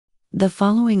The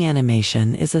following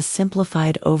animation is a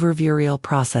simplified overview. Real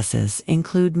processes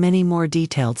include many more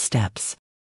detailed steps.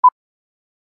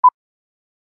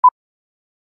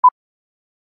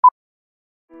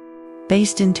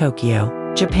 Based in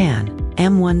Tokyo, Japan,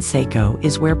 M1 Seiko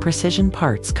is where precision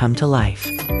parts come to life.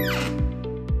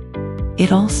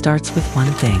 It all starts with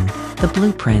one thing, the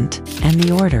blueprint and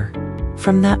the order.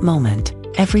 From that moment,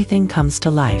 everything comes to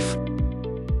life.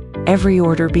 Every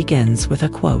order begins with a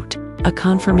quote, a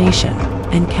confirmation,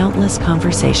 and countless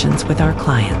conversations with our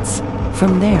clients.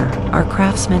 From there, our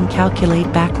craftsmen calculate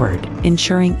backward,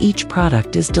 ensuring each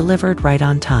product is delivered right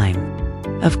on time.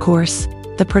 Of course,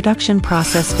 the production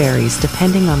process varies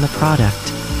depending on the product.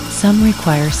 Some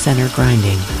require center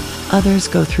grinding, others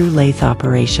go through lathe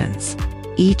operations.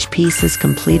 Each piece is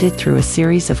completed through a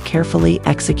series of carefully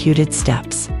executed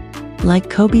steps.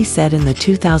 Like Kobe said in the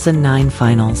 2009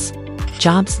 finals,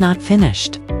 "Job's not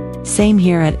finished." Same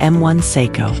here at M1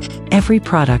 Seiko. Every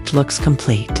product looks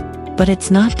complete, but it's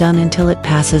not done until it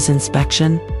passes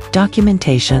inspection,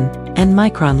 documentation, and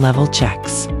Micron-Level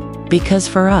checks. Because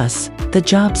for us, the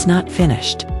job's not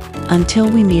finished until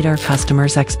we meet our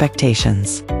customers'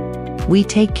 expectations. We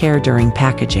take care during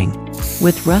packaging,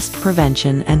 with rust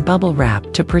prevention and bubble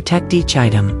wrap to protect each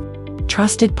item.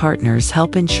 Trusted partners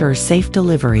help ensure safe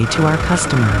delivery to our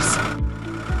customers.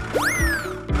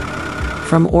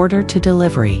 From order to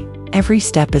delivery, every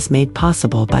step is made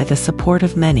possible by the support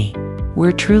of many.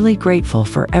 We're truly grateful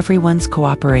for everyone's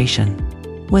cooperation.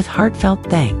 With heartfelt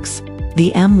thanks,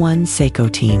 the M1 Seiko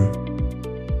team.